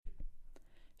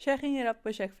Shaking it up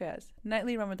with Sheikh Fayaz,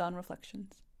 Nightly Ramadan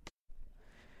Reflections.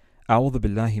 أعوذ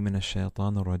بالله من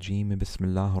الشيطان الرجيم بسم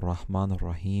الله الرحمن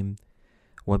الرحيم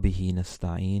وبه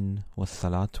نستعين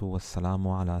والصلاة والسلام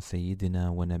على سيدنا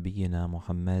ونبينا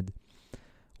محمد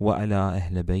وعلى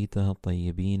أهل بيته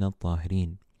الطيبين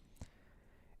الطاهرين.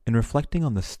 In reflecting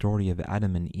on the story of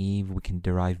Adam and Eve, we can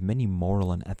derive many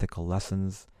moral and ethical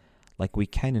lessons, like we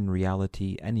can in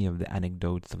reality any of the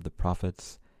anecdotes of the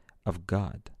prophets of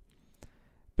God.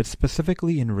 But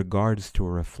specifically in regards to a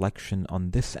reflection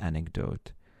on this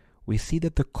anecdote, we see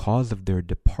that the cause of their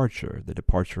departure, the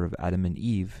departure of Adam and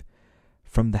Eve,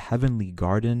 from the heavenly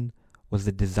garden was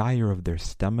the desire of their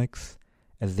stomachs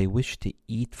as they wished to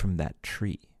eat from that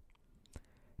tree.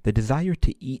 The desire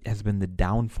to eat has been the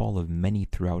downfall of many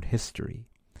throughout history,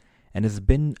 and has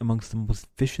been amongst the most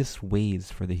vicious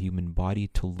ways for the human body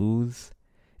to lose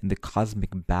in the cosmic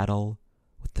battle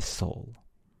with the soul.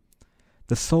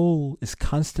 The soul is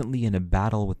constantly in a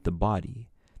battle with the body.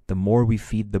 The more we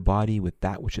feed the body with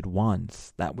that which it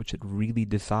wants, that which it really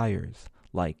desires,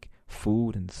 like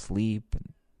food and sleep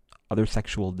and other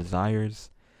sexual desires,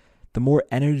 the more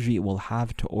energy it will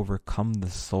have to overcome the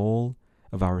soul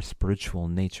of our spiritual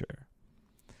nature.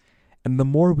 And the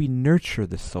more we nurture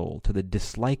the soul to the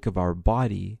dislike of our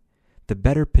body, the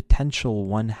better potential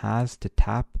one has to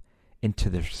tap into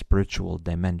the spiritual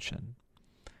dimension.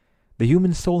 The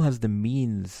human soul has the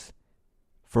means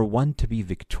for one to be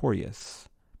victorious,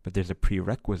 but there's a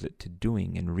prerequisite to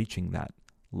doing and reaching that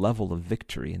level of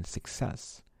victory and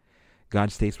success.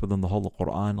 God states within the Holy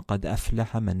Quran, قَدْ أَفْلَحَ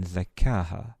مَنْ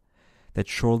زَكَّاهَا, that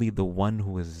surely the one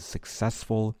who is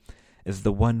successful is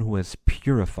the one who has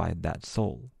purified that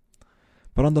soul.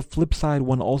 But on the flip side,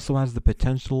 one also has the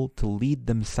potential to lead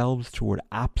themselves toward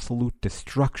absolute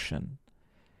destruction.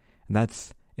 And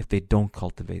that's if they don't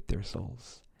cultivate their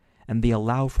souls. And they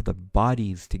allow for the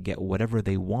bodies to get whatever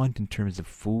they want in terms of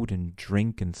food and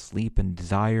drink and sleep and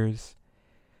desires,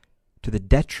 to the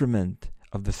detriment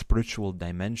of the spiritual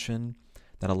dimension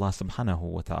that Allah subhanahu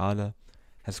wa ta'ala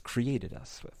has created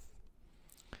us with.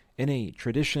 In a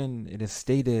tradition, it is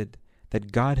stated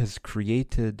that God has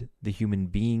created the human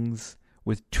beings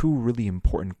with two really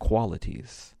important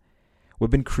qualities. We've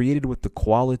been created with the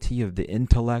quality of the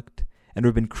intellect, and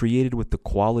we've been created with the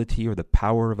quality or the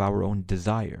power of our own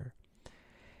desire.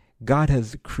 God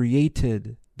has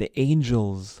created the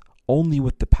angels only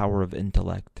with the power of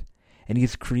intellect, and He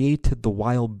has created the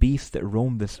wild beasts that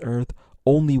roam this earth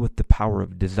only with the power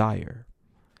of desire.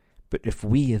 But if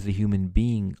we as a human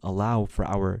being allow for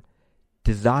our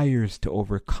desires to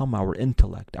overcome our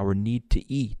intellect, our need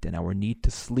to eat and our need to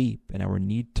sleep and our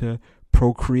need to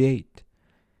procreate,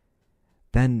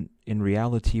 then in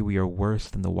reality we are worse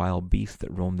than the wild beasts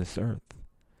that roam this earth.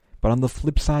 But on the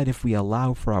flip side, if we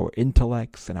allow for our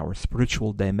intellects and our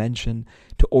spiritual dimension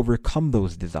to overcome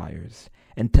those desires,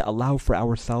 and to allow for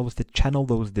ourselves to channel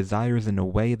those desires in a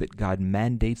way that God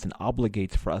mandates and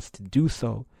obligates for us to do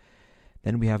so,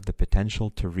 then we have the potential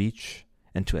to reach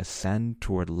and to ascend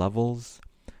toward levels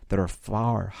that are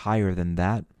far higher than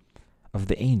that of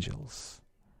the angels.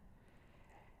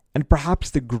 And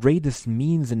perhaps the greatest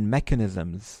means and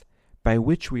mechanisms by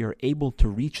which we are able to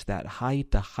reach that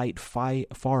height, a height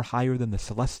far higher than the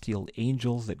celestial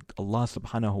angels that Allah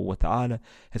subhanahu wa ta'ala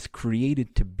has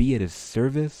created to be at His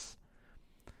service,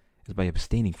 is by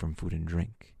abstaining from food and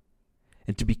drink,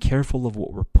 and to be careful of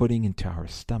what we're putting into our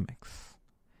stomachs.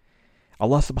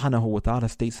 Allah subhanahu wa ta'ala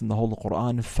states in the Holy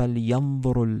Quran,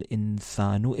 فَلْيَنظُرُ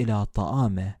الْإِنسَانُ إِلَىٰ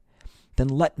طَعَامِهِ, then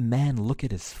let man look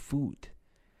at his food.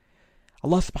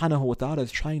 Allah subhanahu wa ta'ala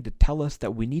is trying to tell us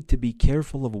that we need to be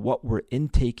careful of what we're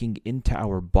intaking into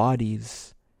our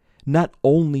bodies, not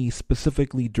only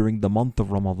specifically during the month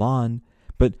of Ramadan,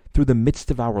 but through the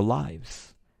midst of our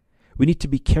lives. We need to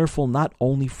be careful not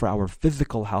only for our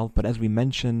physical health, but as we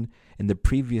mentioned in the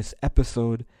previous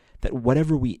episode, that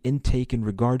whatever we intake in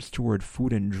regards toward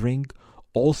food and drink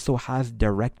also has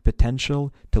direct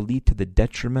potential to lead to the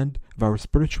detriment of our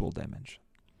spiritual dimension.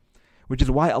 Which is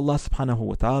why Allah subhanahu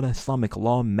wa ta'ala, Islamic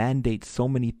law, mandates so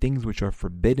many things which are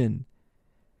forbidden.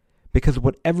 Because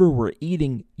whatever we're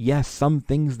eating, yes, some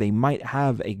things they might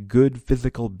have a good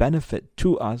physical benefit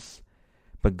to us,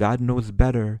 but God knows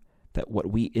better that what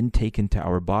we intake into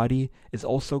our body is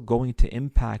also going to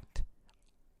impact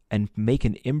and make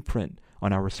an imprint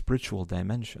on our spiritual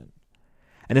dimension.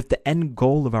 And if the end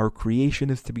goal of our creation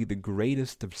is to be the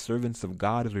greatest of servants of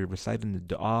God, as we recite in the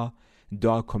dua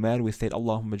Qamar, we state,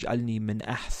 Allahumma ij'alni min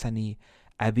ahsani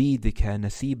abidika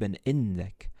nasiban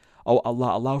indak. Oh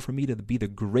Allah, allow for me to be the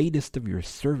greatest of your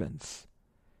servants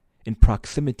in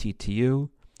proximity to you,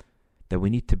 that we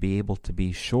need to be able to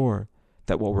be sure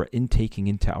that what we're intaking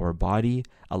into our body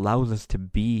allows us to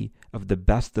be of the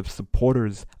best of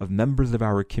supporters, of members of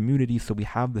our community, so we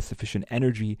have the sufficient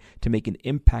energy to make an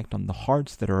impact on the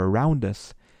hearts that are around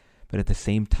us, but at the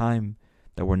same time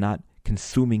that we're not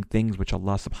consuming things which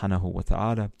Allah subhanahu wa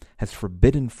ta'ala has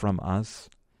forbidden from us,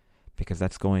 because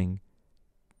that's going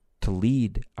to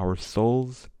lead our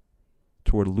souls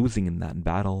toward losing in that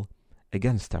battle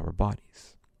against our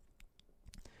bodies.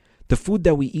 The food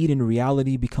that we eat in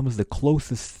reality becomes the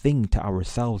closest thing to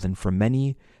ourselves, and for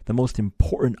many, the most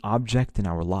important object in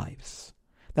our lives.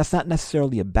 That's not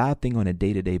necessarily a bad thing on a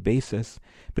day-to-day basis,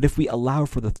 but if we allow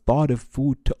for the thought of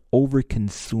food to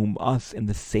overconsume us in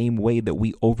the same way that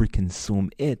we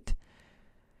overconsume it,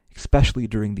 especially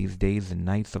during these days and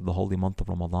nights of the holy month of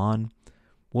Ramadan,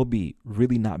 we'll be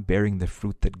really not bearing the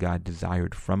fruit that God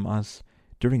desired from us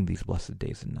during these blessed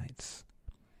days and nights.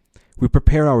 We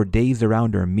prepare our days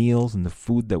around our meals, and the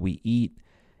food that we eat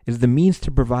is the means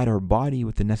to provide our body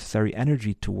with the necessary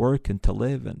energy to work and to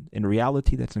live, and in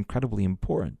reality that's incredibly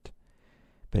important.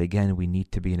 But again, we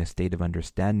need to be in a state of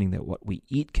understanding that what we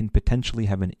eat can potentially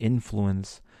have an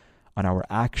influence on our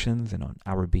actions and on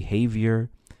our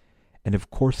behavior, and of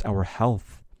course our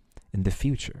health in the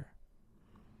future.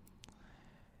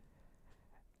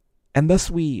 And thus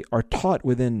we are taught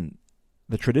within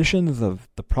the traditions of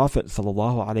the Prophet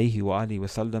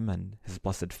ﷺ and his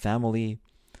blessed family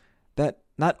that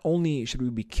not only should we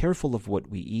be careful of what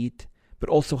we eat, but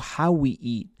also how we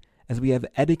eat, as we have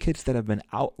etiquettes that have been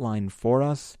outlined for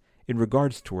us in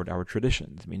regards toward our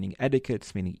traditions, meaning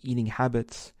etiquettes, meaning eating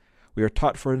habits. We are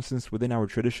taught, for instance, within our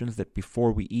traditions that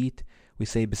before we eat, we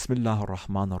say Bismillah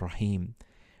ar-Rahman ar-Rahim,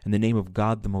 in the name of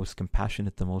God, the most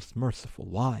compassionate, the most merciful.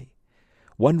 Why?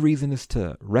 One reason is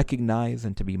to recognize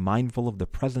and to be mindful of the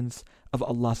presence of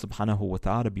Allah subhanahu wa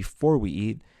ta'ala before we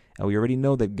eat. And we already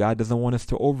know that God doesn't want us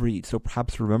to overeat, so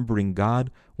perhaps remembering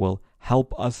God will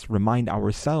help us remind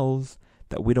ourselves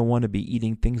that we don't want to be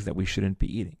eating things that we shouldn't be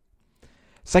eating.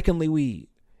 Secondly, we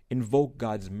invoke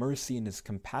God's mercy and His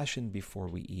compassion before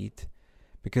we eat,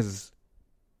 because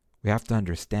we have to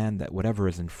understand that whatever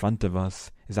is in front of us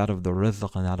is out of the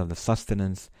rizq and out of the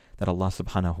sustenance that Allah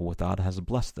subhanahu wa ta'ala has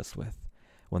blessed us with.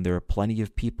 When there are plenty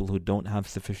of people who don't have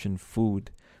sufficient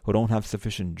food, who don't have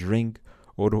sufficient drink,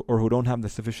 or who don't have the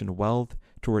sufficient wealth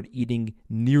toward eating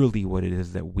nearly what it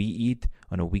is that we eat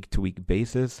on a week-to-week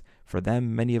basis, for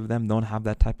them, many of them don't have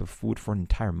that type of food for an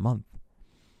entire month.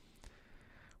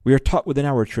 We are taught within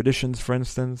our traditions, for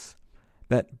instance,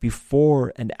 that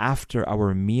before and after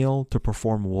our meal to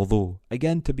perform wudu,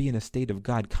 again to be in a state of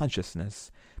God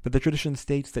consciousness. But the tradition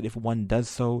states that if one does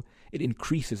so, it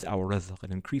increases our rizq,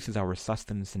 it increases our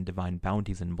sustenance and divine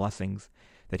bounties and blessings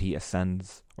that He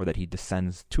ascends or that He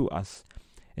descends to us,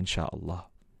 insha'Allah.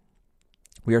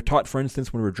 We are taught, for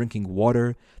instance, when we're drinking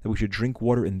water, that we should drink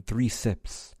water in 3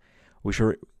 sips.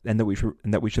 That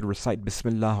we should recite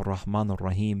Bismillah ar-Rahman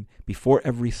ar-Rahim before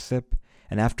every sip,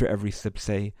 and after every sip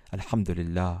say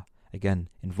Alhamdulillah, again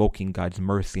invoking God's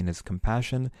mercy and His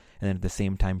compassion, and at the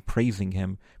same time praising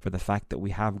Him for the fact that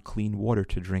we have clean water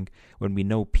to drink, when we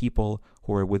know people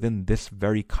who are within this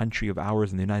very country of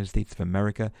ours in the United States of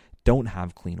America don't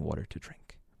have clean water to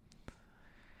drink.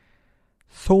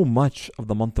 So much of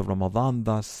the month of Ramadan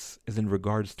thus is in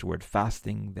regards toward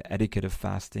fasting, the etiquette of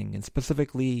fasting, and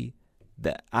specifically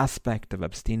the aspect of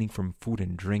abstaining from food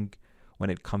and drink when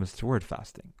it comes toward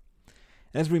fasting.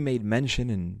 As we made mention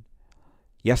in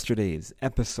yesterday's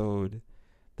episode,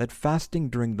 that fasting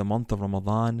during the month of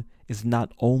Ramadan is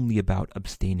not only about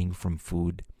abstaining from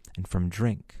food and from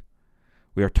drink.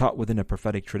 We are taught within a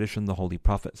prophetic tradition, the Holy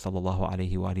Prophet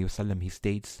ﷺ, he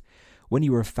states, when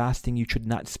you are fasting, you should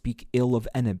not speak ill of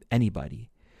anybody,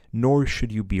 nor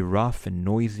should you be rough and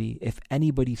noisy. If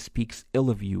anybody speaks ill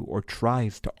of you or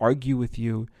tries to argue with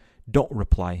you, don't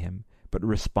reply him, but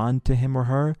respond to him or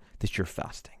her that you're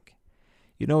fasting.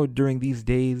 You know, during these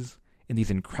days, in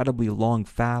these incredibly long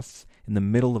fasts, in the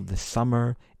middle of the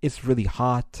summer, it's really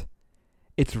hot,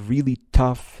 it's really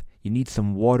tough, you need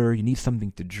some water, you need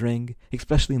something to drink,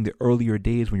 especially in the earlier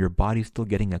days when your body's still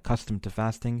getting accustomed to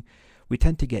fasting. We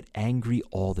tend to get angry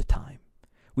all the time.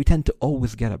 We tend to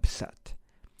always get upset.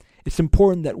 It's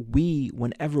important that we,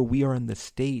 whenever we are in the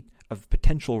state of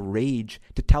potential rage,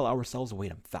 to tell ourselves,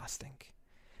 wait, I'm fasting.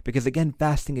 Because again,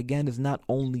 fasting again is not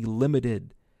only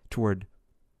limited toward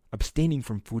abstaining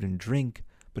from food and drink,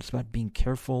 but it's about being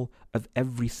careful of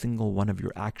every single one of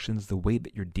your actions, the way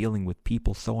that you're dealing with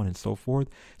people, so on and so forth.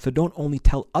 So don't only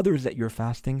tell others that you're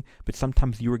fasting, but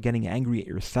sometimes you are getting angry at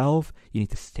yourself. You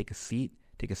need to take a seat,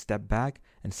 take a step back,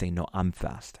 and say, no, I'm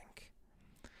fasting.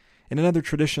 In another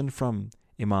tradition from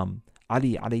Imam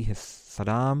Ali alayhi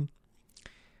salam,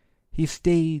 he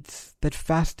states that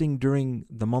fasting during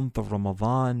the month of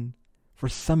Ramadan, for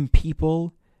some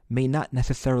people, may not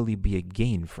necessarily be a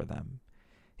gain for them.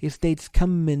 He states,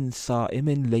 كم من صائم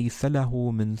ليس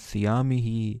له من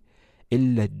صيامه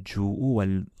إلا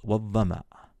الجوع والظمأ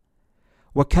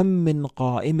وكم من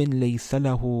قائم ليس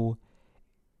له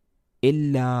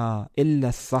إلا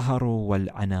السهر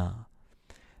والعناء.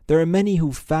 There are many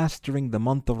who fast during the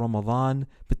month of Ramadan,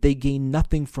 but they gain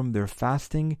nothing from their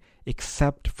fasting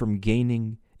except from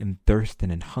gaining in thirst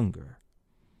and in hunger.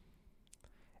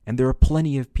 And there are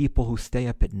plenty of people who stay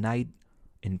up at night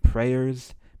in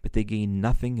prayers, but they gain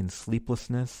nothing in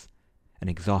sleeplessness and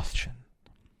exhaustion.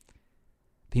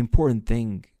 The important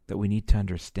thing that we need to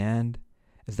understand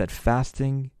is that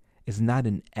fasting is not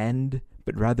an end,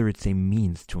 but rather it's a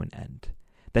means to an end.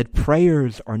 That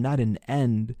prayers are not an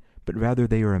end, but rather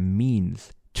they are a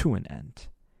means to an end.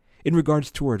 In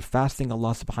regards toward fasting,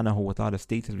 Allah subhanahu wa ta'ala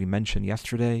states, as we mentioned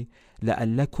yesterday,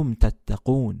 لَأَلَّكُمْ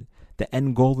تَتَّقُونَ. The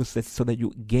end goal is so that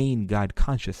you gain God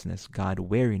consciousness, God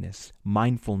awareness,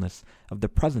 mindfulness of the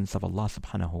presence of Allah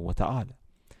subhanahu wa ta'ala.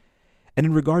 And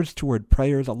in regards toward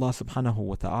prayers, Allah subhanahu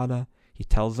wa ta'ala, He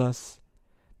tells us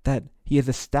that He has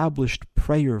established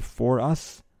prayer for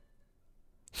us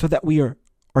so that we are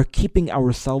keeping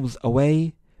ourselves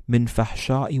away min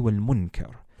fahsha'i wal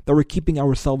munkar, that we're keeping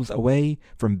ourselves away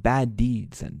from bad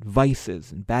deeds and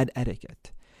vices and bad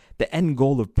etiquette. The end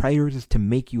goal of prayers is to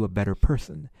make you a better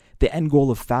person. The end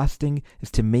goal of fasting is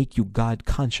to make you God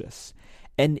conscious.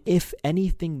 And if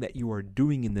anything that we are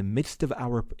doing in the midst of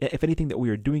our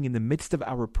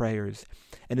prayers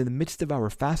and in the midst of our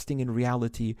fasting in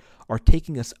reality are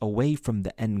taking us away from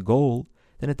the end goal,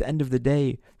 then at the end of the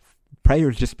day,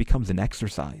 prayers just becomes an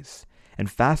exercise. And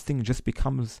fasting just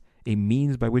becomes a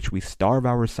means by which we starve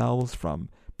ourselves from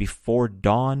before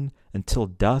dawn until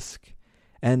dusk.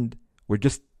 And we're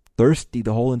just thirsty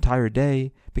the whole entire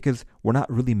day because we're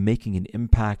not really making an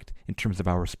impact in terms of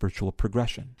our spiritual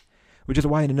progression. Which is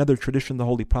why in another tradition, the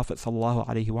Holy Prophet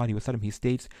ﷺ, he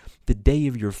states, the day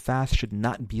of your fast should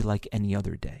not be like any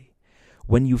other day.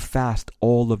 When you fast,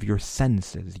 all of your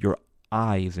senses, your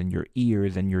eyes and your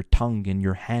ears and your tongue and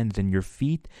your hands and your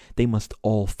feet, they must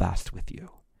all fast with you.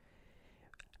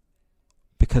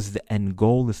 Because the end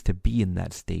goal is to be in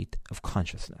that state of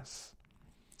consciousness.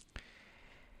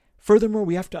 Furthermore,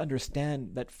 we have to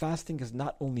understand that fasting is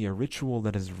not only a ritual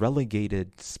that is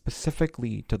relegated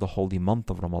specifically to the holy month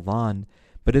of Ramadan,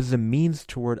 but is a means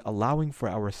toward allowing for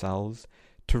ourselves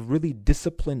to really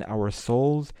discipline our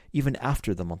souls even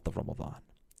after the month of Ramadan.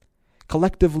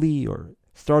 Collectively, or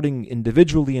starting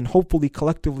individually and hopefully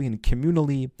collectively and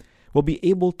communally, we'll be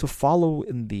able to follow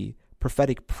in the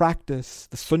prophetic practice,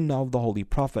 the sunnah of the Holy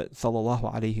Prophet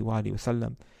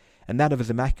ﷺ, and that of his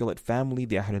immaculate family,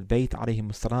 the Ahlul Bayt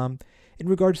alayhim salam, in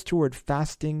regards toward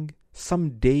fasting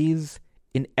some days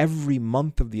in every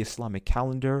month of the Islamic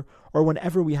calendar, or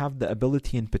whenever we have the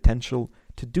ability and potential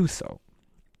to do so.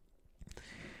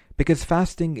 Because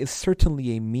fasting is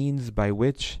certainly a means by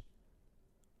which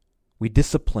we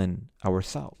discipline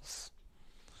ourselves.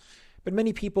 But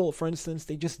many people, for instance,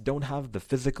 they just don't have the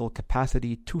physical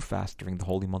capacity to fast during the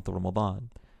holy month of Ramadan.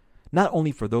 Not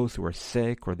only for those who are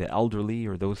sick, or the elderly,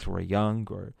 or those who are young,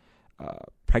 or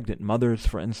pregnant mothers,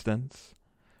 for instance,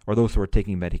 or those who are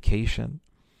taking medication.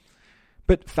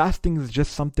 But fasting is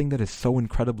just something that is so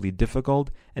incredibly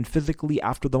difficult, and physically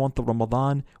after the month of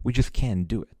Ramadan, we just can't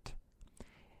do it.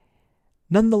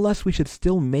 Nonetheless, we should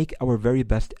still make our very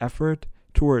best effort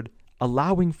toward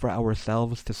allowing for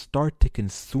ourselves to start to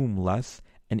consume less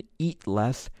and eat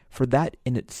less, for that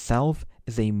in itself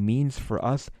is a means for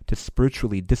us to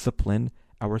spiritually discipline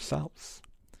ourselves.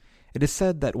 It is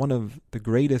said that one of the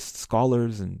greatest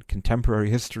scholars in contemporary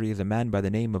history is a man by the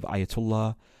name of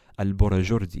Ayatollah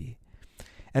al-Burajurdi.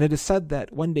 And it is said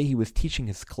that one day he was teaching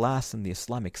his class in the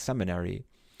Islamic seminary,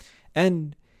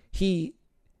 and he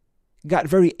got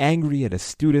very angry at a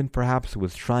student perhaps who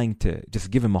was trying to just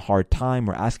give him a hard time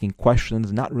or asking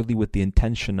questions, not really with the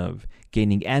intention of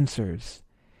gaining answers.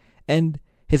 And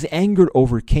his anger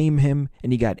overcame him,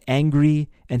 and he got angry,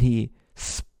 and he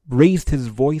raised his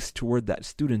voice toward that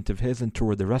student of his and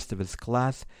toward the rest of his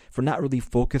class for not really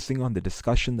focusing on the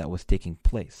discussion that was taking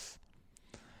place.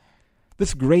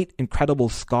 This great, incredible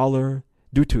scholar,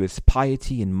 due to his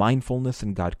piety and mindfulness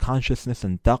and God consciousness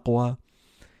and taqwa,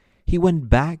 he went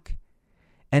back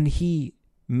and he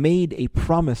made a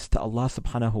promise to Allah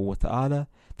subhanahu wa ta'ala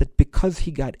that because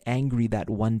he got angry that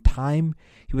one time,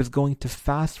 he was going to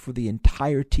fast for the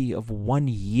entirety of 1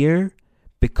 year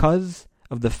because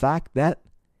of the fact that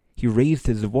he raised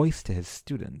his voice to his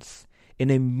students. in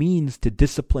a means to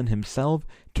discipline himself,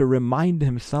 to remind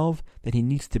himself that he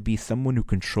needs to be someone who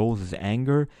controls his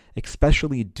anger,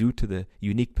 especially due to the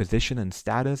unique position and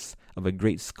status of a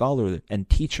great scholar and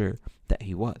teacher that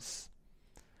he was.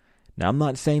 Now, I'm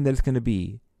not saying that it's going to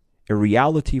be a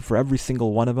reality for every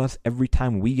single one of us every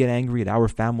time we get angry at our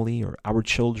family or our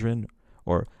children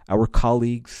or our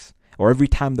colleagues, or every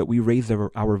time that we raise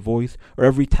our voice, or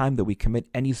every time that we commit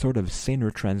any sort of sin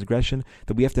or transgression,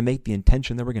 that we have to make the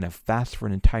intention that we're going to fast for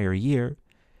an entire year.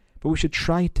 But we should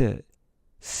try to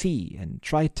see and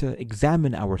try to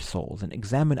examine our souls and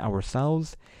examine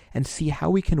ourselves and see how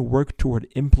we can work toward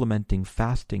implementing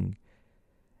fasting,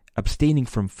 abstaining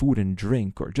from food and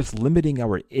drink, or just limiting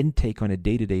our intake on a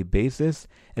day-to-day basis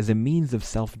as a means of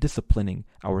self-disciplining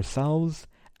ourselves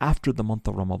after the month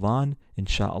of Ramadan,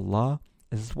 insha'Allah,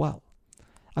 as well.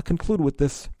 I'll conclude with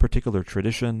this particular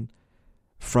tradition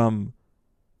from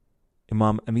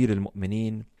Imam Amir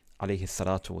al-Mu'mineen, alayhi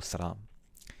salatu wassalam.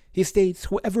 He states,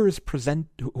 whoever is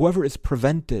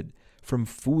prevented from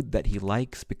food that he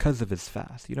likes because of his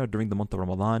fast. During the month of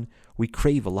Ramadan, we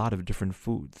crave a lot of different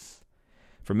foods.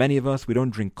 For many of us, we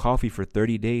don't drink coffee for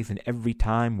 30 days, and every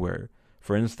time we're,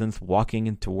 for instance, walking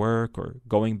into work or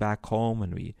going back home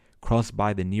and we cross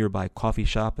by the nearby coffee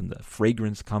shop and the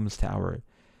fragrance comes to our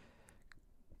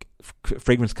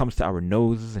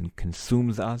noses and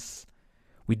consumes us,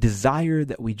 we desire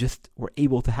that we just were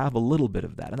able to have a little bit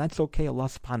of that. And that's okay. Allah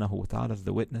subhanahu wa ta'ala is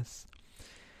the witness.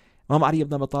 Imam Ali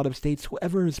ibn Abi Talib states,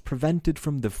 whoever is prevented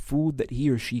from the food that he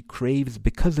or she craves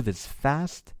because of his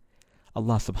fast,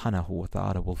 Allah subhanahu wa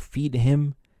ta'ala will feed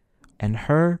him and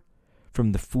her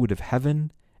from the food of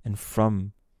heaven and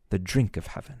from the drink of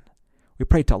heaven. We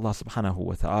pray to Allah subhanahu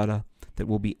wa ta'ala that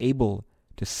we'll be able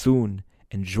to soon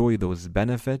enjoy those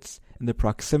benefits in the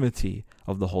proximity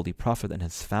of the Holy Prophet and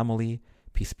his family,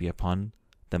 peace be upon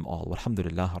them all.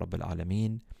 Walhamdulillah Rabbil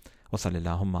Alameen. Wa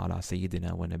sallallahu ala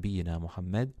Sayyidina wa Nabiyyina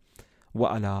Muhammad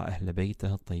wa ala Ahl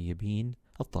Baytih al-Tayyibin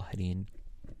al-Tahirin.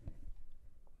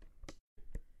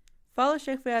 Follow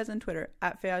Sheikh Fayaz on Twitter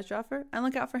 @FayazJaffer and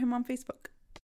look out for him on Facebook.